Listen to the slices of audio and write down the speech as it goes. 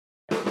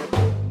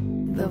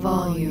the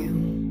volume.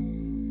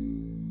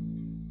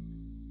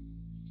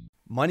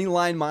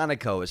 Moneyline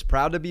Monaco is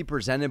proud to be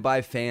presented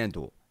by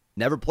FanDuel.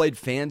 Never played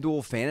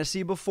FanDuel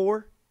Fantasy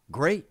before?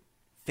 Great.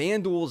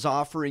 FanDuel is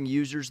offering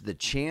users the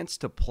chance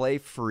to play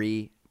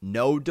free,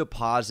 no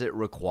deposit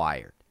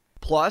required.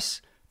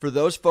 Plus, for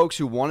those folks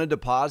who want to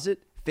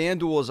deposit,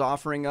 FanDuel is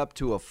offering up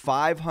to a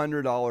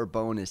 $500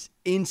 bonus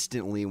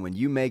instantly when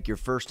you make your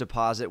first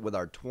deposit with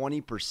our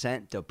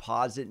 20%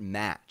 deposit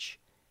match.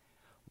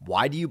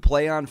 Why do you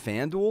play on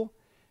FanDuel?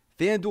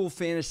 FanDuel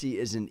Fantasy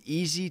is an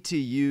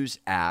easy-to-use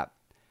app.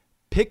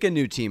 Pick a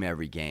new team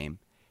every game.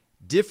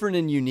 Different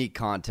and unique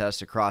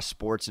contests across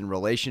sports in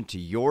relation to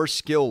your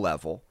skill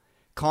level.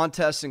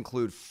 Contests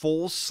include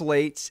full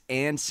slates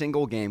and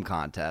single game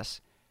contests.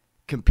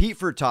 Compete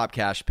for top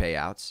cash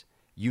payouts,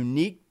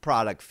 unique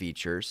product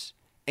features,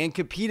 and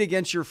compete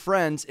against your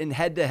friends in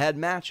head-to-head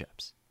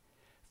matchups.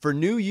 For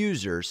new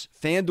users,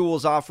 FanDuel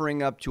is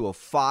offering up to a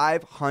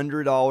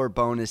 $500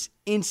 bonus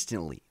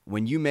instantly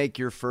when you make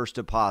your first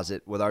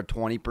deposit with our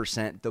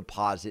 20%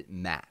 deposit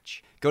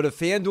match. Go to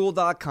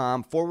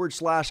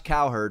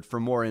FanDuel.com/Cowherd for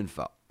more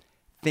info.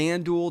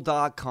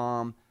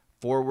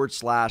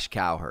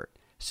 FanDuel.com/Cowherd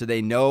so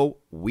they know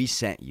we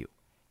sent you.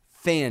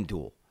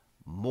 FanDuel,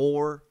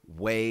 more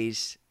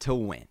ways to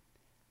win.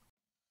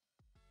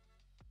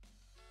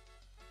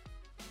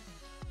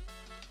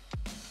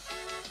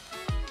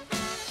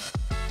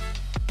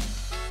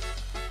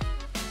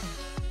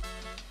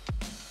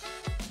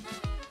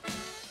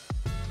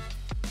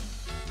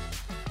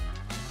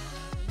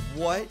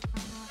 What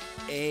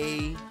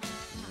a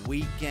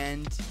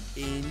weekend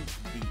in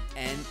the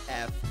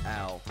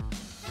NFL.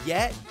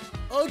 Yet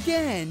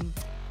again,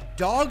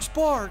 dogs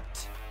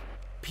barked.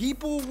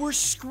 People were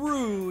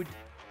screwed.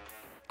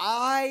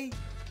 I'm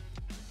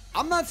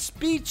not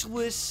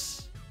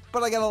speechless,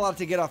 but I got a lot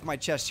to get off my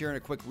chest here in a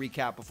quick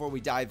recap before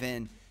we dive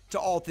in to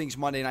all things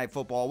Monday Night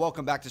Football.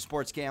 Welcome back to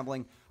Sports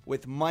Gambling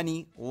with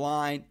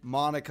Moneyline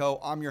Monaco.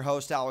 I'm your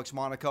host, Alex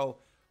Monaco.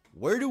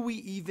 Where do we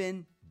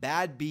even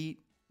bad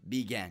beat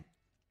begin?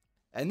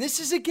 And this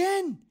is,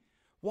 again,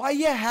 why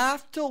you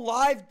have to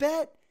live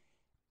bet.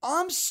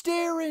 I'm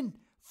staring.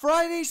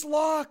 Friday's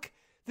lock.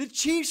 The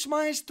Chiefs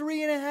minus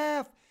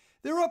 3.5.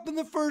 They're up in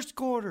the first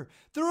quarter.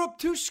 They're up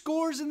 2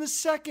 scores in the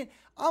second.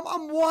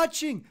 I'm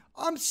watching.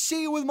 I'm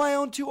seeing with my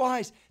own 2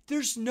 eyes.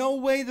 There's no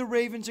way the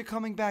Ravens are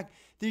coming back.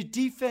 Their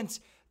defense,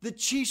 the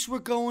Chiefs were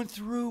going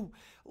through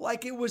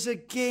like it was a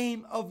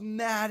game of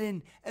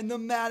Madden, and the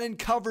Madden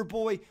cover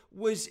boy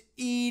was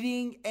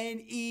eating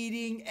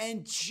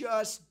and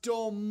just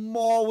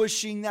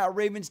demolishing that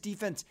Ravens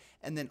defense.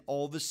 And then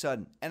all of a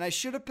sudden, and I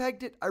should have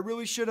pegged it, I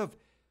really should have,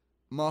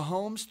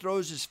 Mahomes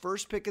throws his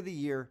first pick of the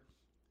year.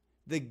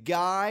 The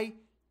guy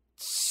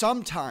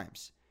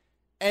sometimes,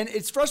 and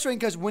it's frustrating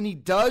because when he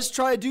does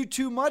try to do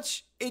too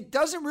much, it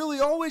doesn't really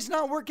always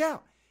not work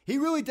out. He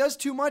really does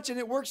too much, and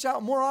it works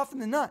out more often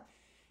than not.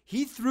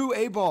 He threw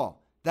a ball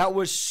that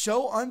was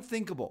so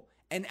unthinkable.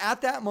 And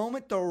at that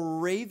moment, the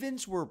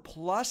Ravens were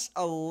plus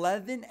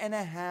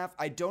 11.5.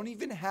 I don't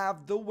even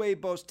have the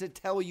Weibos to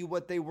tell you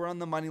what they were on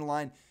the money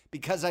line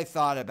because I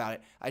thought about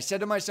it. I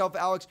said to myself,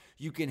 Alex,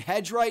 you can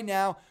hedge right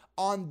now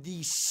on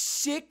the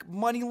sick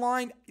money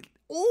line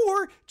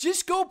or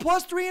just go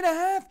plus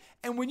 3.5.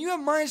 And when you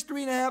have minus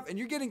 3.5 and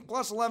you're getting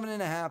plus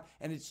 11.5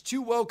 and it's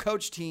 2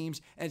 well-coached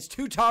teams and it's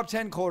 2 top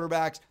 10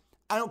 quarterbacks,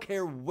 I don't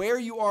care where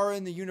you are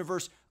in the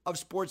universe of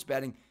sports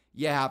betting,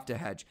 you have to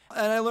hedge.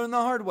 And I learned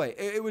the hard way.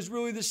 It was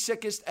really the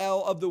sickest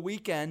L of the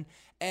weekend.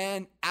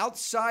 And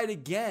outside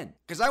again,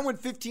 because I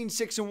went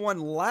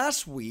 15-6-1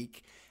 last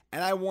week,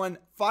 and I won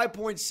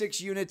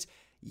 5.6 units.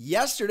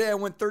 Yesterday, I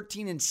went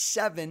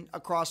 13-7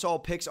 across all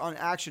picks on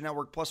Action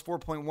Network, plus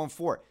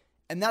 4.14.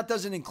 And that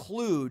doesn't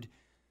include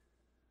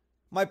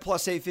my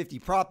plus 850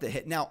 prop that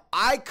hit. Now,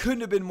 I couldn't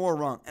have been more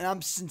wrong, and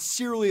I'm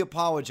sincerely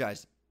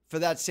apologizing for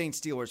that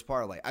Saints-Steelers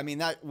parlay. I mean,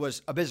 that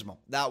was abysmal.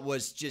 That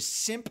was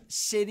just Simp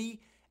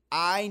City.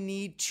 I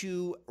need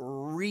to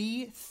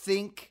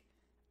rethink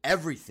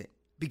everything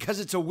because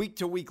it's a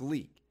week-to-week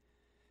league.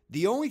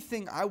 The only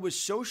thing I was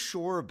so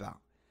sure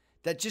about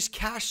that just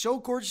cashed so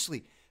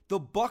gorgeously, the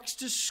Bucs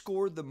to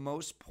score the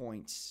most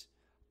points,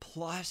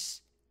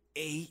 plus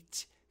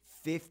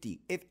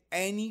 850. If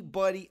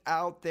anybody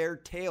out there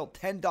tailed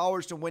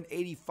 $10 to win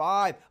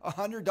 85,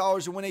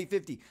 $100 to win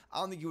 850, I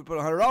don't think you would put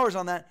 $100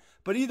 on that.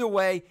 But either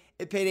way,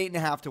 it paid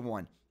 8.5 to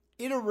 1.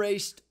 It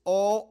erased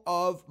all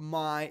of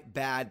my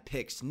bad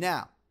picks.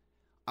 Now,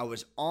 I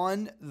was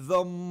on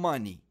the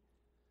money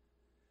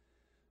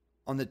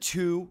on the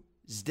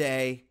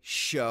Tuesday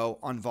show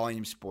on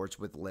Volume Sports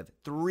with Liv.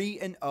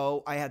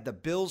 3-0. I had the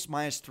Bills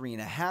minus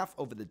 3.5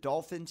 over the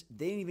Dolphins.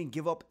 They didn't even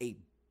give up a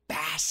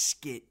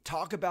basket.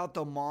 Talk about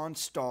the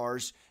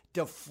Monstars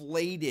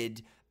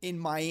deflated in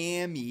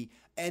Miami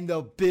and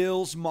the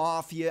Bills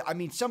Mafia. I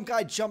mean, some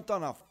guy jumped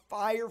on a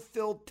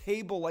fire-filled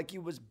table like he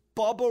was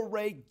Bubba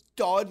Ray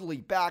Dudley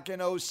back in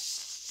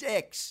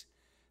 06,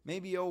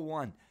 maybe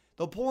 01.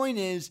 The point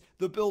is,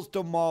 the Bills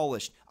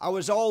demolished. I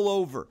was all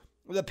over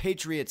the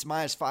Patriots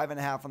minus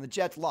 5.5 on the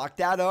Jets, locked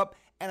that up,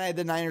 and I had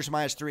the Niners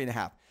minus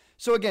 3.5.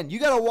 So again, you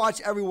got to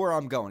watch everywhere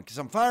I'm going because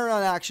I'm firing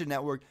on Action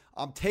Network.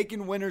 I'm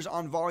taking winners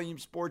on Volume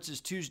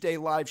Sports' Tuesday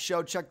live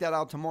show. Check that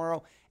out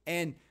tomorrow.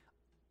 And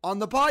on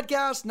the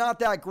podcast, not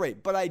that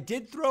great, but I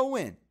did throw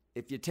in,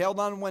 if you tailed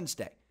on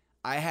Wednesday,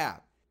 I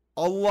have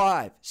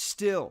alive,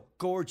 still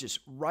gorgeous,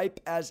 ripe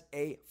as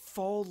a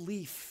fall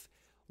leaf,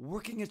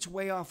 working its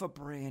way off a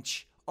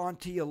branch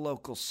onto your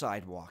local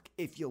sidewalk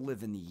if you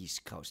live in the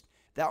East Coast.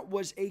 That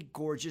was a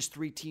gorgeous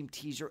 3-team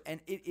teaser,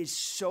 and it is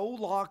so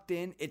locked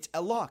in. It's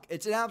a lock.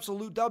 It's an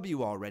absolute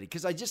W already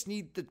because I just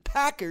need the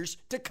Packers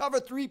to cover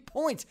 3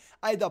 points.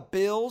 I had the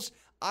Bills,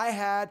 I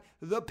had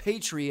the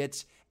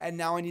Patriots, and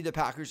now I need the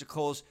Packers to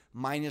close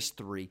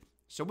 -3.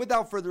 So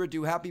without further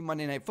ado, happy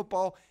Monday Night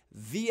Football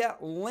via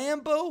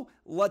Lambeau.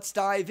 Let's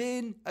dive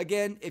in.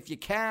 Again, if you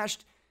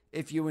cashed,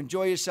 if you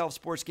enjoy yourself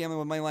sports gambling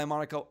with Moneyline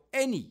Monaco,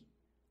 any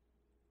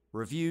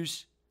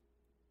reviews,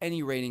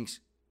 any ratings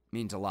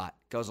means a lot.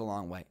 Goes a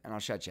long way. And I'll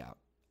shut you out.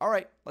 All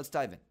right, let's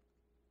dive in.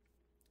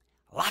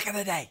 Lock of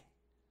the day.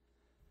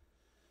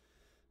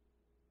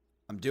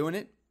 I'm doing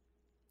it.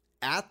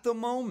 At the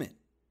moment,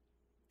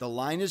 the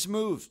line is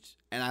moved.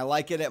 And I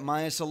like it at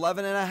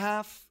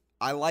 -11.5.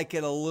 I like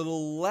it a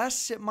little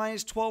less at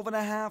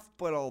 -12.5,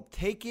 but I'll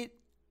take it.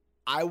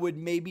 I would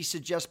maybe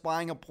suggest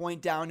buying a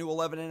point down to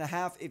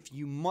 11.5 if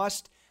you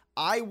must.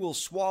 I will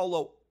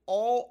swallow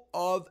all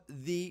of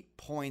the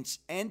points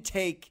and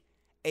take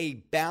a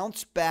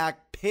bounce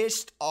back,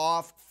 pissed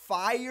off,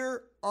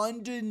 fire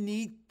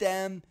underneath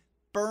them,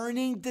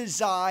 burning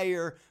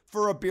desire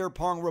for a beer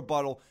pong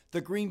rebuttal. The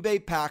Green Bay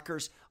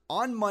Packers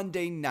on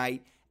Monday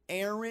night.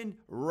 Aaron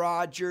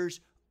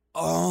Rodgers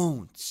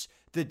owns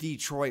the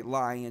Detroit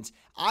Lions.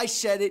 I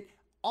said it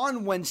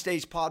on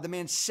Wednesday's pod. The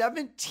man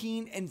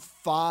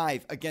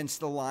 17-5 against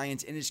the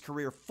Lions in his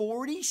career.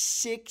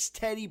 46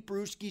 Teddy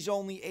Bruschi's,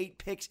 only 8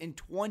 picks in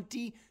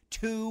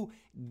 22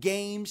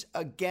 games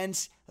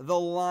against the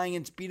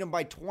Lions. Beat them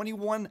by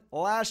 21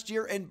 last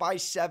year and by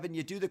 7.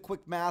 You do the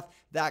quick math.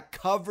 That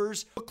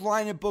covers. Book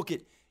line and book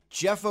it.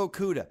 Jeff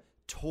Okudah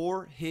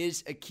tore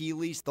his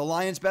Achilles. The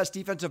Lions' best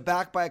defensive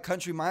back by a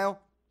country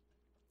mile.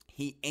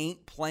 He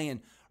ain't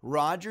playing.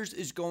 Rodgers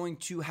is going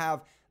to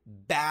have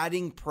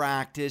batting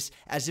practice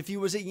as if he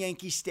was at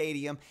Yankee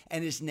Stadium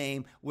and his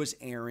name was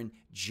Aaron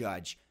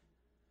Judge.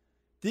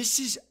 This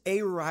is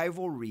a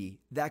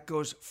rivalry that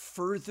goes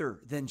further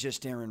than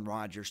just Aaron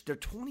Rodgers. They're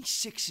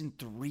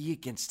 26-3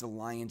 against the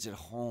Lions at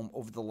home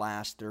over the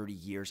last 30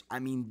 years. I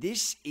mean,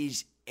 this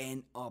is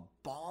an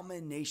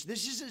abomination.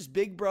 This is his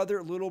big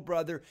brother, little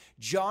brother,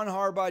 John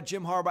Harbaugh,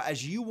 Jim Harbaugh,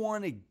 as you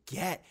want to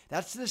get.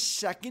 That's the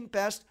second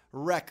best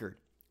record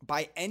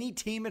by any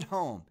team at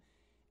home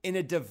in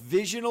a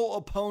divisional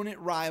opponent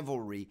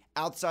rivalry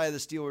outside of the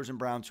Steelers and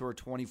Browns, who are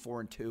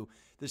 24-2.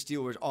 The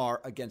Steelers are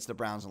against the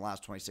Browns in the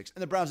last 26,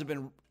 and the Browns have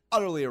been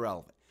utterly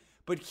irrelevant.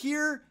 But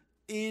here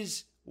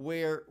is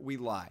where we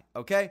lie,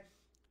 okay?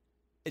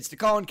 It's the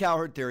Colin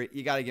Cowherd theory.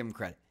 You got to give them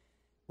credit.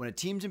 When a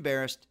team's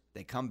embarrassed,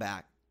 they come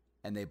back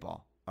and they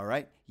ball, all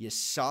right? You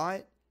saw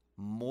it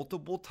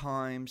multiple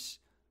times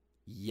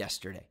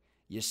yesterday.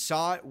 You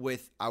saw it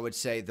with, I would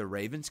say, the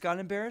Ravens got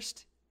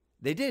embarrassed.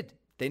 They did.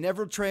 They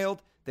never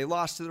trailed. They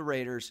lost to the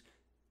Raiders.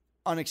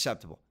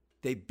 Unacceptable.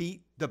 They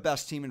beat the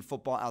best team in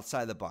football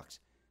outside the Bucs.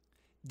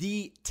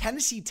 The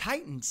Tennessee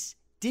Titans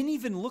didn't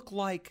even look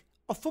like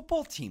a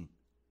football team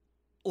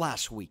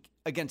last week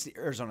against the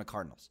Arizona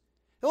Cardinals.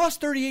 They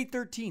lost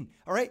 38-13,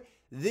 all right?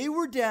 They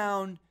were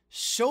down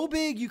so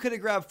big you could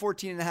have grabbed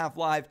 14.5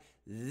 live.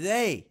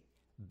 They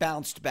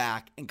bounced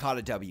back and caught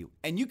a W.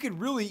 And you could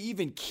really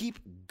even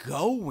keep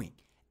going.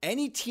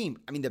 Any team,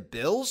 I mean, the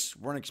Bills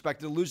weren't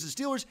expected to lose the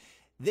Steelers.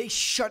 They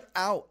shut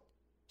out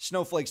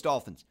Snowflake's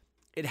Dolphins.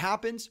 It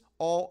happens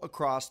all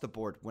across the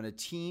board when a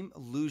team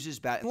loses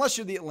bad, unless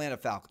you're the Atlanta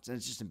Falcons, and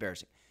it's just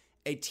embarrassing.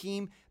 A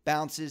team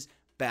bounces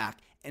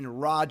back,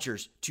 and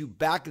Rodgers, to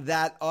back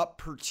that up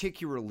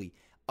particularly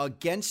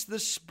against the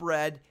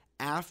spread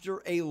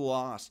after a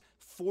loss,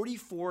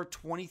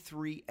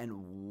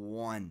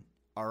 44-23-1,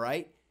 all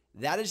right?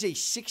 That is a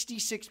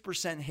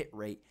 66% hit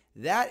rate.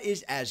 That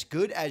is as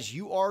good as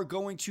you are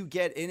going to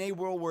get in a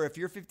world where if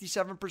you're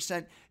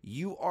 57%,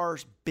 you are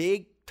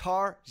big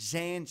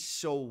Tarzan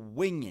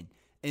swinging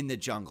in the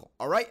jungle.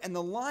 All right? And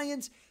the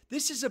Lions,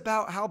 this is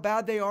about how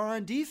bad they are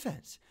on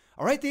defense.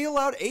 All right? They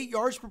allowed 8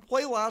 yards per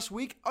play last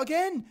week.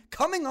 Again,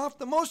 coming off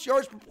the most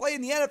yards per play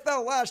in the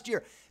NFL last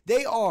year.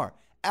 They are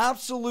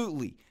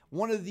absolutely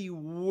one of the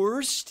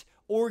worst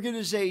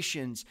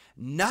organizations,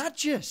 not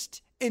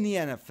just in the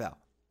NFL,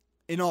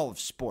 in all of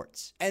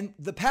sports. And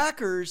the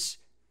Packers,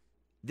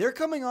 they're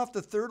coming off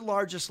the third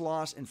largest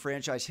loss in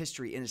franchise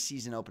history in a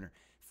season opener.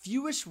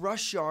 Fewest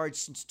rush yards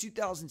since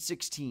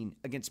 2016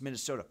 against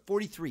Minnesota,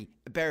 43.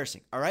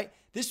 Embarrassing, all right?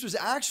 This was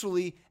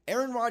actually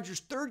Aaron Rodgers'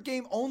 third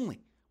game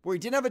only, where he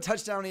didn't have a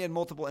touchdown, he had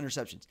multiple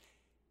interceptions.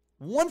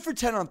 1 for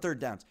 10 on third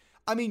downs.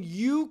 I mean,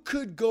 you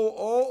could go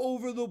all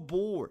over the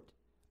board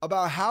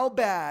about how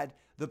bad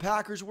the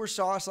Packers were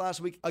sauced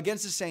last week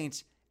against the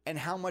Saints and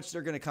how much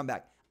they're going to come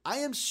back. I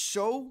am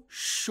so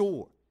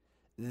sure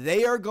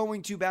They are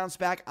going to bounce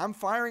back. I'm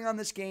firing on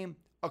this game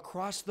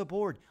across the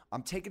board.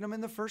 I'm taking them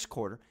in the first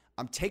quarter.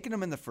 I'm taking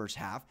them in the first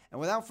half. And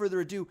without further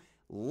ado,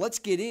 let's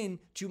get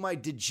into my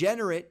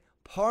degenerate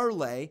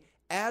parlay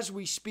as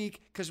we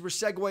speak, because we're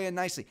segueing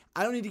nicely.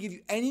 I don't need to give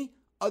you any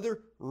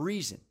other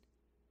reason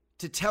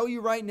to tell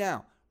you right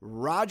now,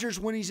 Rodgers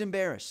when he's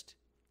embarrassed.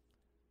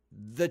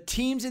 The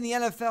teams in the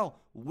NFL,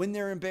 when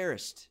they're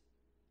embarrassed,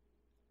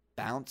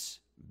 bounce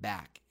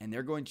back. And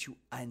they're going to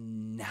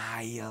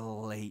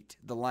annihilate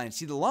the Lions.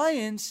 See, the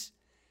Lions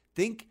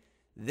think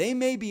they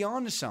may be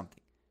on to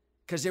something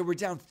because they were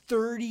down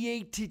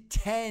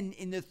 38-10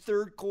 in the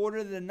third quarter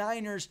of the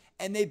Niners,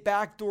 and they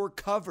backdoor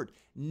covered.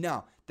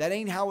 No, that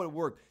ain't how it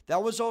worked.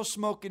 That was all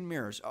smoke and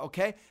mirrors,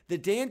 okay? The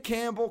Dan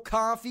Campbell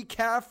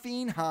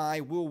caffeine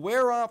high will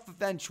wear off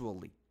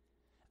eventually,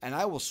 and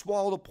I will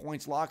swallow the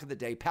points. Lock of the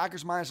day.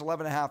 Packers minus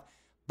 11.5.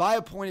 Buy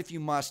a point if you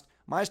must.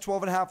 Minus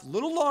 12.5.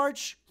 Little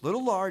large.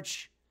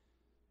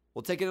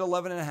 We'll take it at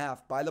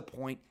 11.5. Buy the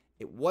point.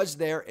 It was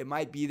there. It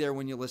might be there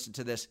when you listen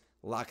to this.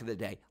 Lock of the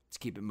day. Let's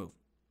keep it moving.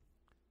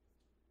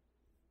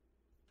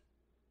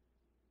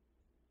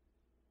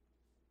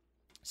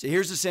 So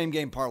here's the same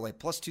game parlay,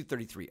 plus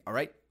 233, all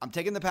right? I'm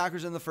taking the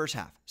Packers in the first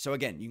half. So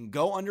again, you can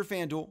go under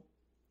FanDuel,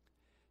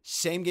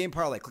 same game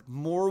parlay. Click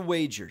more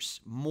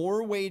wagers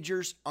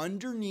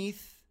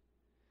underneath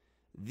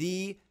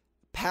the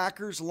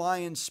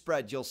Packers-Lions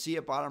spread. You'll see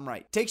it bottom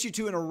right. Takes you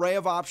to an array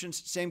of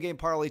options, same game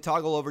parlay.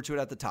 Toggle over to it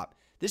at the top.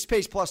 This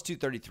pays plus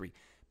 233.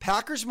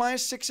 Packers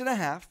minus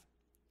 6.5.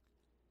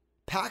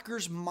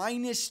 Packers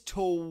minus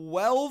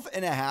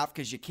 12.5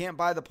 because you can't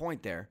buy the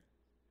point there.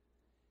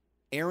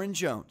 Aaron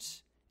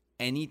Jones,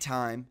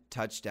 anytime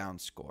touchdown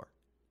score,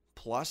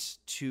 plus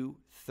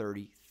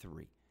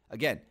 233.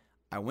 Again,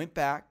 I went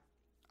back,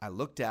 I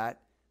looked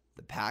at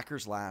the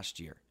Packers last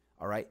year,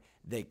 all right?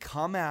 They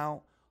come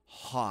out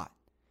hot,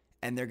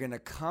 and they're going to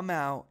come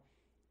out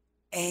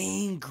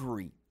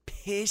angry,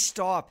 pissed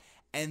off.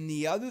 And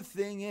the other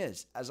thing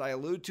is, as I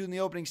alluded to in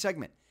the opening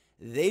segment,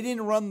 they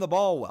didn't run the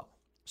ball well.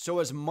 So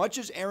as much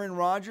as Aaron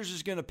Rodgers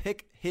is going to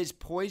pick his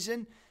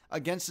poison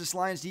against this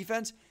Lions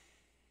defense,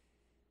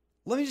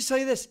 let me just tell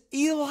you this.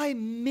 Eli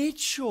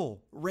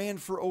Mitchell ran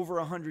for over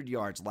 100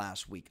 yards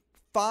last week.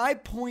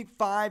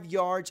 5.5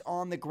 yards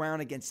on the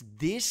ground against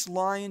this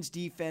Lions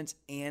defense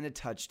and a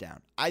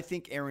touchdown. I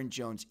think Aaron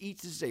Jones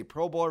eats. This is a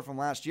Pro Bowler from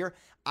last year.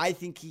 I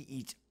think he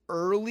eats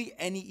early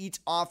and he eats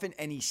often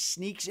and he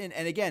sneaks in.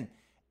 And again,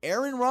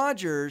 Aaron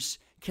Rodgers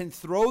can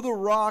throw the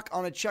rock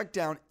on a check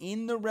down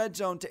in the red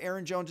zone to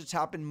Aaron Jones. It's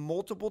happened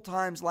multiple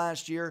times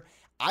last year.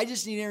 I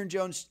just need Aaron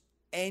Jones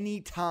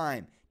any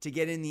time to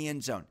get in the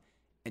end zone.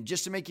 And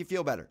just to make you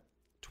feel better,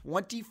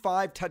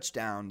 25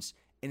 touchdowns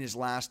in his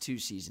last two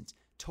seasons.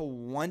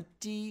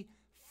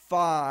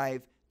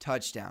 25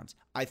 touchdowns.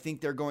 I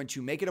think they're going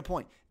to make it a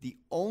point. The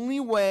only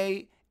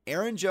way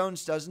Aaron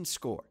Jones doesn't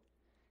score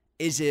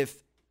is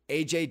if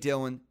A.J.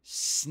 Dillon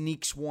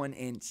sneaks one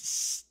and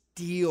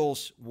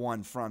steals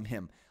one from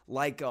him.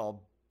 Like a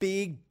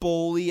big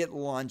bully at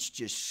lunch,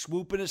 just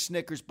swooping a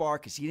Snickers bar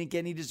because he didn't get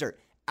any dessert.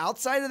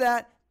 Outside of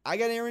that, I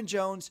got Aaron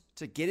Jones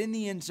to get in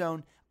the end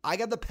zone. I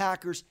got the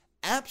Packers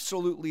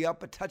absolutely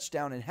up a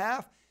touchdown and a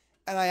half,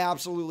 and I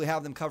absolutely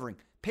have them covering.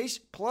 Pace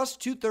plus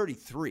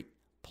 233.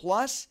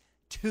 Plus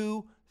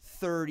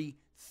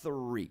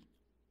 233.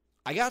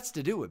 I got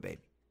to do it,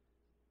 baby.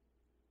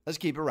 Let's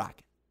keep it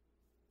rocking.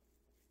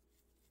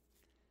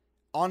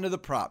 On to the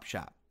prop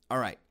shop. All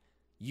right.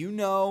 You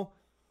know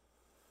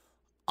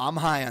I'm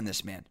high on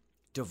this man.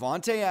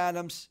 Davante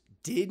Adams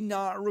did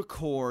not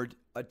record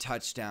a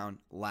touchdown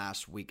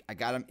last week. I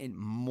got him in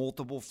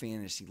multiple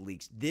fantasy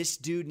leagues. This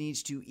dude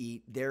needs to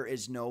eat. There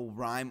is no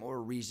rhyme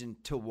or reason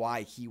to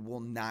why he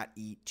will not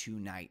eat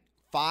tonight.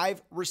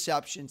 5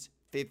 receptions,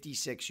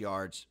 56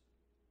 yards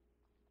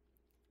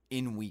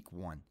in week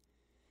 1.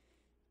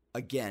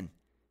 Again,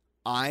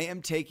 I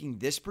am taking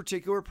this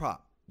particular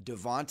prop,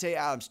 Davante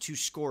Adams, to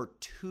score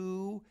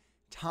 2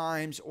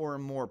 times or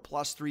more,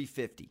 plus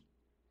 350,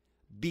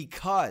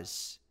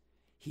 because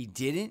he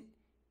didn't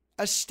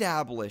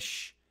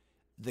establish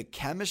the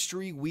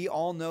chemistry we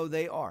all know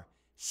they are.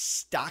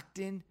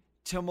 Stockton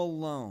to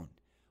Malone,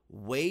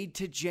 Wade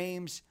to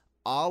James,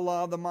 a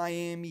la the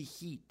Miami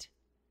Heat.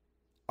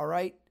 All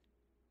right?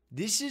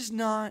 This is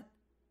not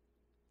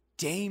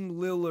Dame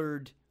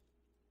Lillard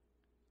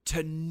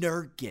to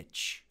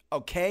Nurkic,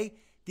 okay?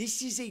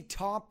 This is a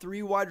top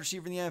 3 wide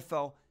receiver in the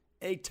NFL,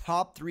 a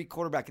top 3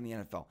 quarterback in the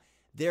NFL.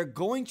 They're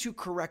going to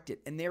correct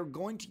it, and they're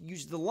going to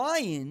use the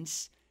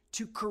Lions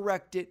to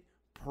correct it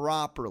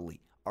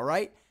properly, all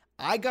right?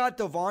 I got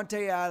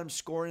Davante Adams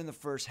scoring in the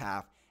first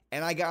half,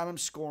 and I got him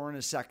scoring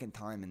a second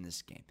time in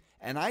this game.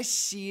 And I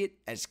see it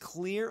as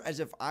clear as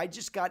if I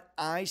just got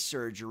eye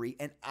surgery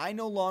and I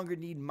no longer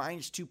need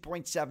minus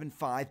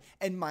 2.75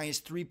 and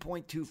minus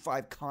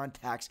 3.25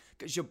 contacts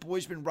because your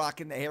boy's been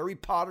rocking the Harry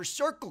Potter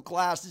circle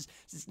classes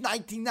since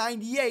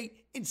 1998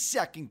 in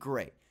second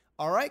grade.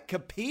 All right?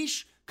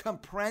 Capiche?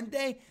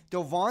 Comprende?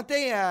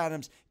 Davante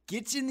Adams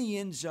gets in the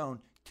end zone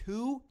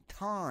 2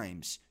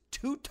 times.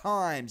 2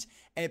 times,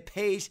 and it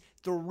pays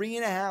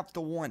 3.5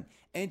 to 1.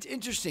 And it's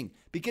interesting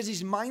because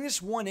he's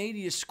minus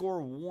 180 to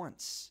score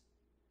once.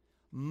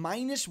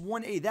 Minus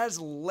 180. That is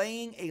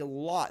laying a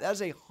lot. That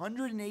is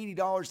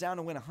 $180 down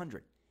to win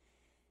 100.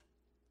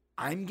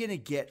 I'm going to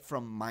get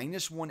from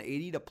minus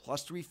 180 to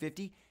plus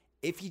 350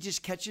 if he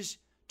just catches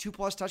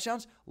 2+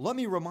 touchdowns. Let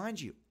me remind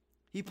you,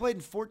 he played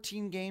in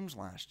 14 games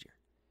last year.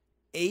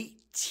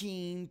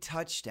 18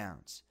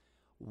 touchdowns.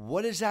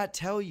 What does that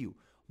tell you?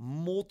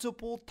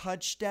 Multiple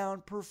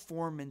touchdown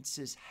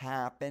performances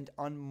happened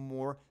on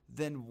more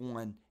than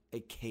one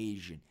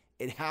occasion.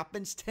 It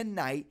happens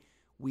tonight.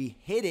 We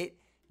hit it.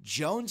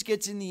 Jones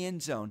gets in the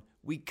end zone.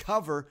 We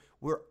cover.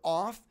 We're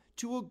off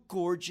to a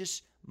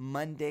gorgeous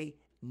Monday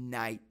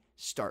night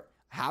start.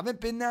 Haven't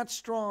been that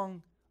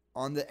strong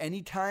on the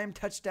anytime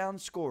touchdown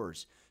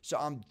scores, so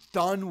I'm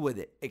done with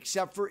it,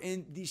 except for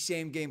in the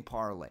same game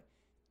parlay.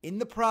 In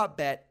the prop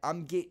bet,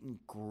 I'm getting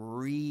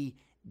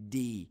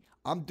greedy.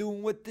 I'm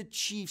doing what the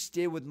Chiefs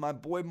did with my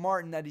boy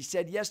Martin that he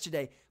said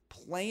yesterday,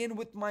 playing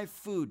with my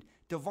food.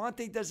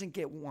 Devontae doesn't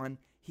get 1,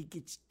 he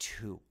gets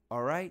 2,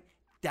 all right?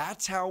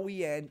 That's how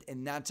we end,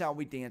 and that's how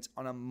we dance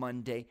on a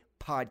Monday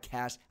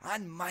podcast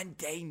on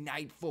Monday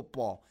Night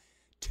Football.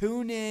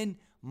 Tune in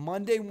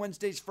Monday,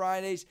 Wednesdays,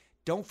 Fridays.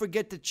 Don't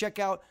forget to check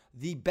out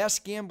the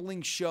best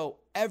gambling show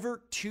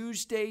ever,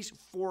 Tuesdays,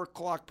 4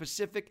 o'clock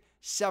Pacific,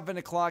 7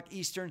 o'clock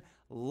Eastern,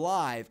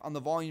 live on the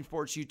Volume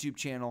Sports YouTube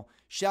channel.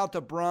 Shout out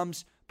to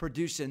Brums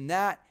producing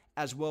that,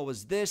 as well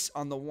as this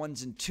on the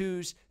 1s and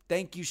 2s.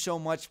 Thank you so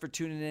much for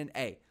tuning in.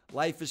 Hey,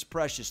 life is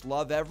precious.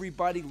 Love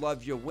everybody.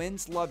 Love your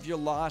wins. Love your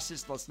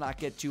losses. Let's not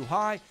get too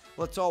high.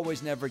 Let's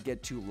always never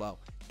get too low.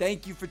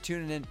 Thank you for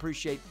tuning in.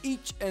 Appreciate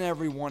each and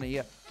every one of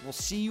you. We'll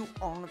see you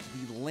on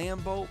the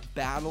Lambeau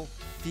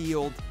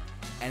Battlefield.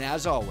 And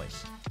as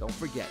always, don't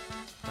forget,